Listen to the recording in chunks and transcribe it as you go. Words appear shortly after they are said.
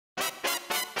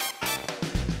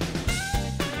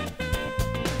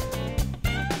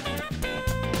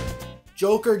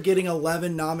Joker getting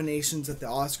 11 nominations at the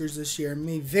Oscars this year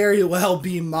may very well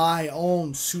be my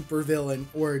own supervillain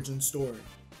origin story.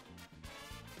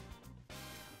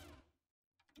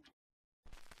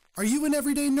 Are you an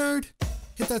everyday nerd?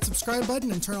 Hit that subscribe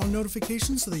button and turn on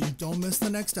notifications so that you don't miss the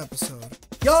next episode.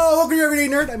 Yo, welcome to Everyday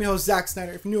Nerd. I'm your host, Zack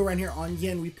Snyder. If you're new around here on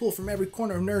Yin, we pull from every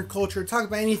corner of nerd culture, talk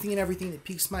about anything and everything that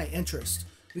piques my interest.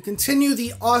 We continue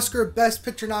the Oscar Best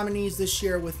Picture nominees this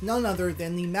year with none other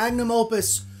than the magnum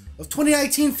opus of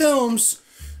 2019 films,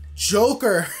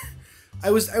 Joker.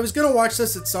 I was gonna watch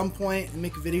this at some point and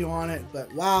make a video on it,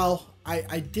 but wow,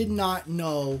 I did not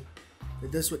know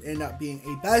that this would end up being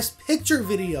a Best Picture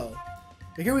video.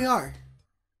 But here we are.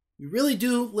 We really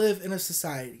do live in a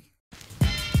society.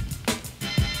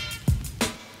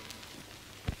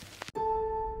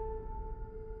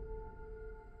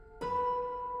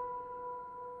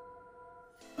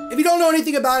 If you don't know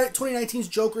anything about it, 2019's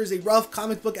Joker is a rough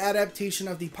comic book adaptation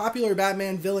of the popular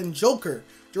Batman villain Joker,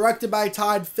 directed by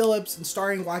Todd Phillips and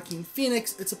starring Joaquin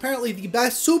Phoenix. It's apparently the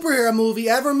best superhero movie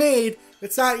ever made.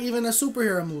 It's not even a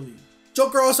superhero movie.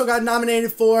 Joker also got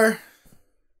nominated for,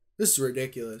 this is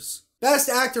ridiculous, Best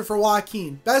Actor for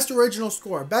Joaquin, Best Original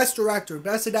Score, Best Director,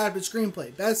 Best Adapted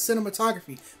Screenplay, Best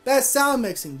Cinematography, Best Sound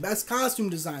Mixing, Best Costume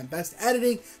Design, Best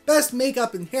Editing, Best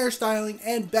Makeup and Hairstyling,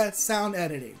 and Best Sound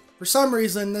Editing. For some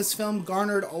reason, this film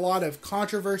garnered a lot of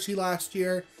controversy last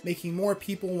year, making more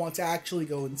people want to actually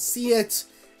go and see it,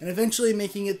 and eventually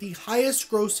making it the highest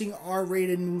grossing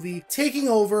R-rated movie, taking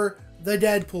over the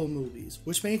Deadpool movies,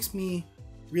 which makes me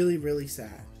really, really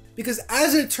sad. Because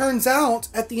as it turns out,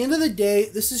 at the end of the day,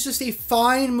 this is just a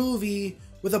fine movie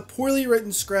with a poorly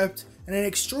written script and an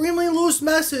extremely loose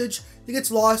message that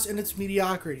gets lost in its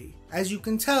mediocrity. As you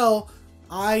can tell,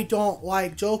 I don't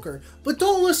like Joker. But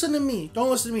don't listen to me. Don't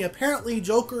listen to me. Apparently,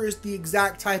 Joker is the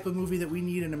exact type of movie that we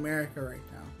need in America right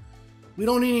now. We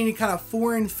don't need any kind of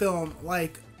foreign film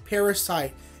like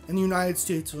Parasite in the United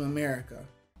States of America.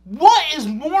 What is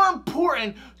more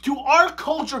important to our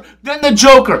culture than the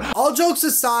Joker? All jokes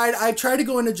aside, I tried to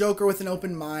go into Joker with an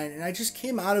open mind, and I just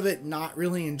came out of it not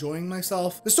really enjoying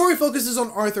myself. The story focuses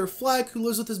on Arthur Fleck, who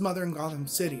lives with his mother in Gotham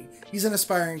City. He's an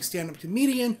aspiring stand-up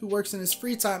comedian who works in his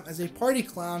free time as a party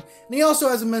clown, and he also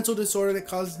has a mental disorder that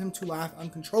causes him to laugh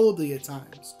uncontrollably at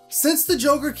times. Since the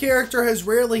Joker character has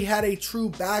rarely had a true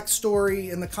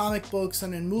backstory in the comic books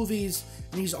and in movies,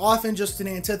 and he's often just an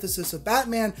antithesis of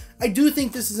Batman, I do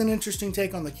think this is an interesting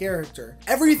take on the character.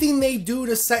 Everything they do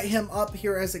to set him up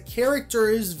here as a character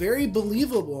is very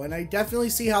believable, and I definitely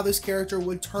see how this character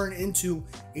would turn into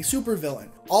a supervillain.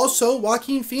 Also,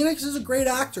 Joaquin Phoenix is a great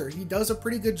actor. He does a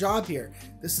pretty good job here.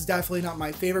 This is definitely not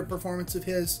my favorite performance of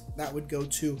his. That would go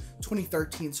to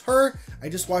 2013's Her. I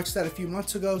just watched that a few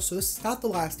months ago, so this is not the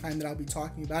last time that I'll be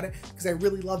talking about it because I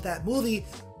really love that movie.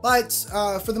 But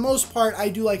for the most part, I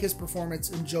do like his performance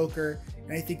in Joker,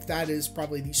 and I think that is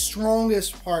probably the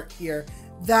strongest part here.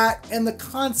 That and the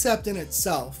concept in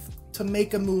itself to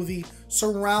make a movie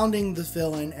surrounding the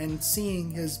villain and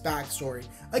seeing his backstory.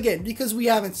 Again, because we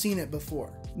haven't seen it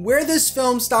before. Where this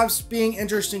film stops being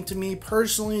interesting to me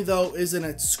personally, though, is in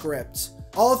its script.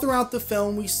 All throughout the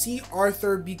film, we see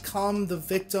Arthur become the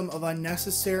victim of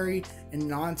unnecessary and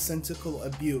nonsensical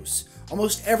abuse.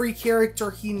 Almost every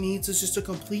character he meets is just a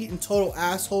complete and total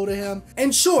asshole to him.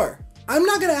 And sure, I'm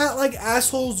not gonna act like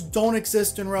assholes don't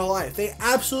exist in real life. They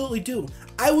absolutely do.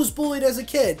 I was bullied as a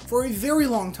kid for a very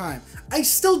long time. I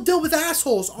still deal with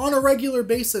assholes on a regular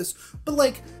basis, but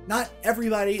like, not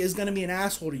everybody is gonna be an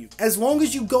asshole to you. As long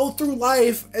as you go through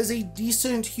life as a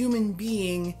decent human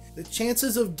being, the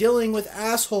chances of dealing with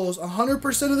assholes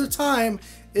 100% of the time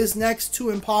is next to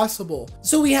impossible.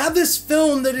 So we have this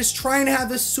film that is trying to have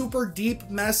this super deep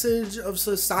message of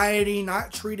society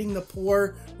not treating the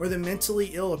poor or the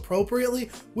mentally ill appropriately,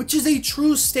 which is a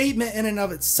true statement in and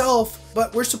of itself,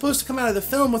 but we're supposed to come out of the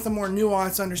film with a more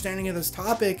nuanced understanding of this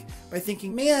topic by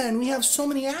thinking, man, we have so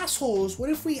many assholes. What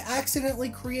if we accidentally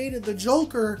created the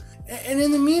Joker? And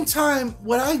in the meantime,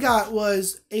 what I got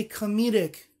was a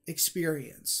comedic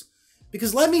experience.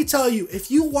 Because let me tell you,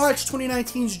 if you watch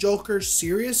 2019's Joker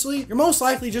seriously, you're most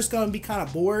likely just going to be kind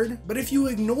of bored. But if you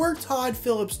ignore Todd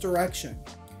Phillips' direction,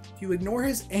 if you ignore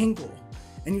his angle,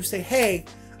 and you say, hey,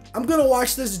 I'm going to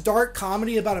watch this dark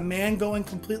comedy about a man going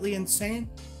completely insane,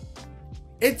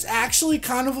 it's actually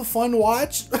kind of a fun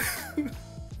watch.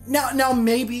 Now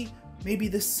maybe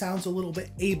this sounds a little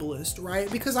bit ableist,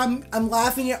 right? Because I'm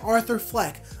laughing at Arthur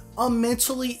Fleck, a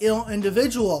mentally ill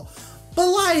individual. But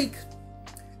like,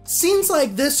 scenes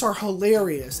like this are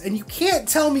hilarious, and you can't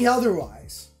tell me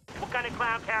otherwise. What kind of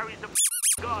clown carries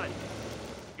a gun?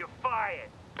 You're fired.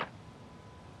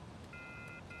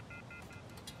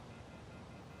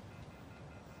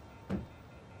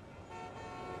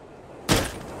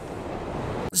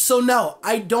 So no,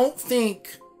 I don't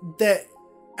think that,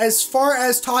 as far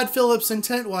as Todd Phillips'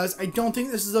 intent was, I don't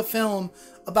think this is a film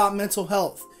about mental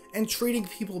health and treating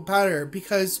people better,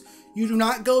 because you do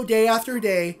not go day after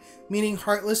day meeting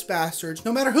heartless bastards,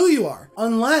 no matter who you are,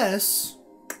 unless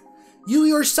you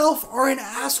yourself are an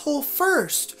asshole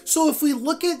first. So if we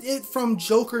look at it from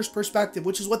Joker's perspective,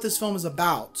 which is what this film is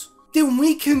about, then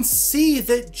we can see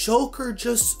that Joker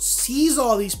just sees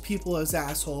all these people as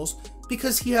assholes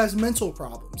because he has mental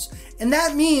problems. And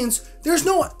that means there's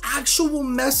no actual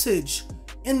message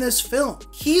in this film.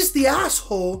 He's the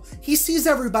asshole. He sees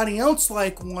everybody else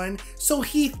like one, so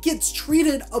he gets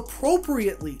treated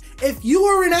appropriately. If you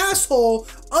are an asshole,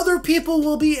 other people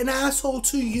will be an asshole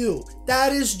to you.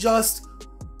 That is just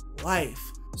life.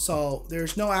 So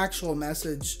there's no actual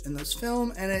message in this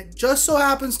film, and it just so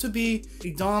happens to be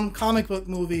a dumb comic book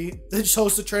movie that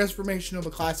shows the transformation of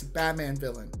a classic Batman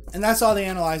villain. And that's all the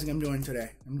analyzing I'm doing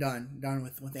today. I'm done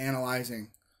with analyzing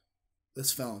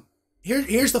this film.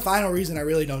 Here's the final reason I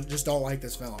really don't like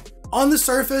this film. On the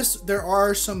surface, there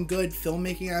are some good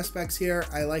filmmaking aspects here.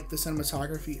 I like the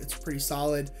cinematography. It's pretty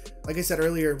solid. Like I said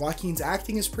earlier, Joaquin's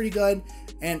acting is pretty good.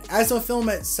 And as a film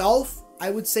itself, I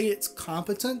would say it's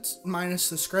competent, minus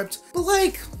the script. But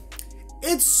like,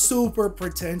 it's super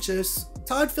pretentious.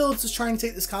 Todd Phillips is trying to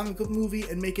take this comic book movie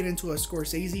and make it into a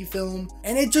Scorsese film,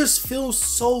 and it just feels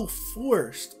so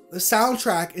forced. The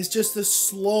soundtrack is just this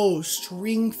slow,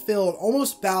 string-filled,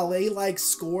 almost ballet-like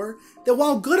score that,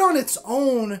 while good on its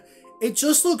own, it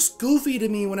just looks goofy to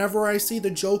me whenever I see the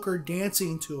Joker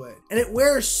dancing to it. And it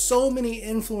wears so many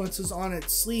influences on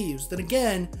its sleeves that,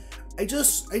 again, I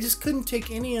just couldn't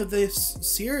take any of this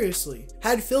seriously.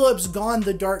 Had Phillips gone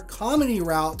the dark comedy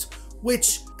route,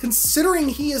 which, considering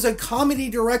he is a comedy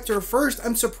director first,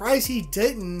 I'm surprised he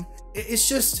didn't. It's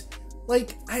just,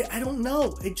 like, I don't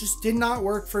know. It just did not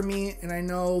work for me, and I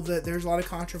know that there's a lot of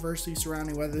controversy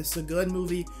surrounding whether this is a good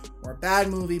movie or a bad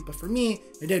movie, but for me,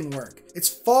 it didn't work. It's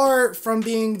far from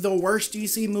being the worst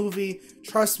DC movie.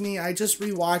 Trust me, I just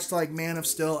rewatched, like, Man of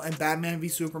Steel and Batman v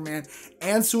Superman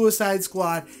and Suicide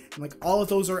Squad, and, like, all of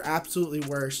those are absolutely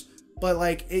worse. But,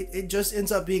 like, it just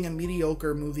ends up being a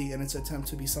mediocre movie in its attempt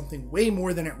to be something way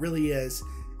more than it really is.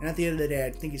 And at the end of the day,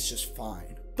 I think it's just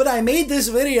fine. But I made this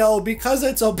video because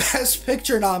it's a Best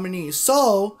Picture nominee.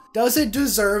 So, does it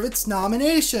deserve its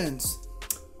nominations?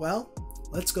 Well,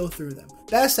 let's go through them.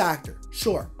 Best Actor,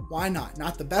 sure, why not?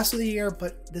 Not the best of the year,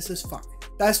 but this is fine.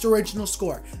 Best Original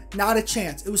Score, not a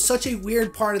chance. It was such a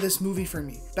weird part of this movie for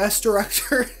me. Best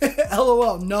Director,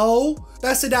 LOL, no.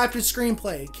 Best Adapted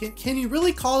Screenplay, can you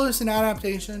really call this an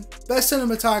adaptation? Best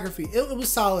Cinematography, it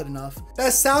was solid enough.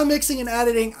 Best Sound Mixing and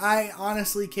Editing, I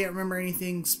honestly can't remember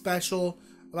anything special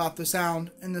about the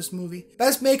sound in this movie.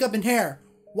 Best Makeup and Hair,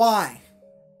 why?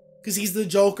 Because he's the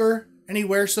Joker and he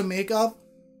wears some makeup?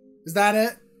 Is that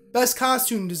it? Best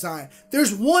Costume Design.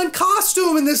 There's one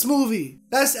costume in this movie.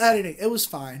 Best Editing. It was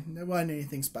fine. There wasn't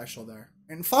anything special there.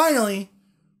 And finally,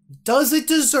 does it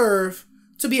deserve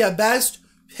to be a Best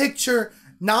Picture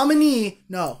nominee?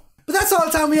 No. But that's all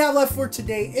the time we have left for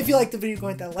today. If you liked the video, go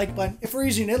hit that like button. If for a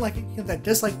reason you didn't like it, hit that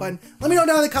dislike button. Let me know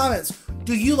down in the comments.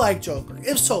 Do you like Joker?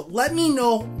 If so, let me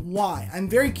know why. I'm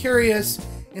very curious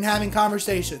in having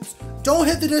conversations. Don't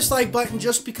hit the dislike button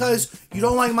just because you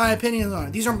don't like my opinions on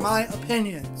it. These are my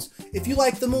opinions. If you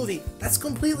like the movie, that's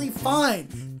completely fine.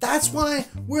 That's why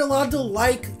we're allowed to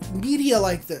like media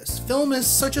like this. Film is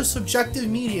such a subjective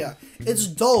media. It's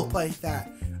dope like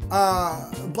that.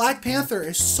 Black Panther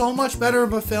is so much better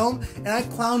of a film, and I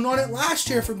clowned on it last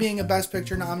year for being a Best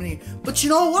Picture nominee. But you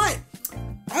know what?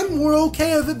 I'm more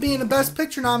okay with it being a Best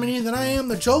Picture nominee than I am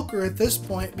the Joker at this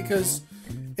point, because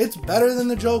it's better than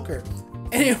the Joker.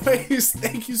 Anyways,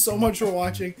 thank you so much for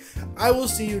watching. I will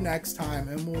see you next time,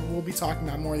 and we'll be talking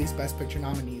about more of these Best Picture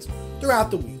nominees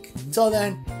throughout the week. Until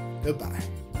then, goodbye.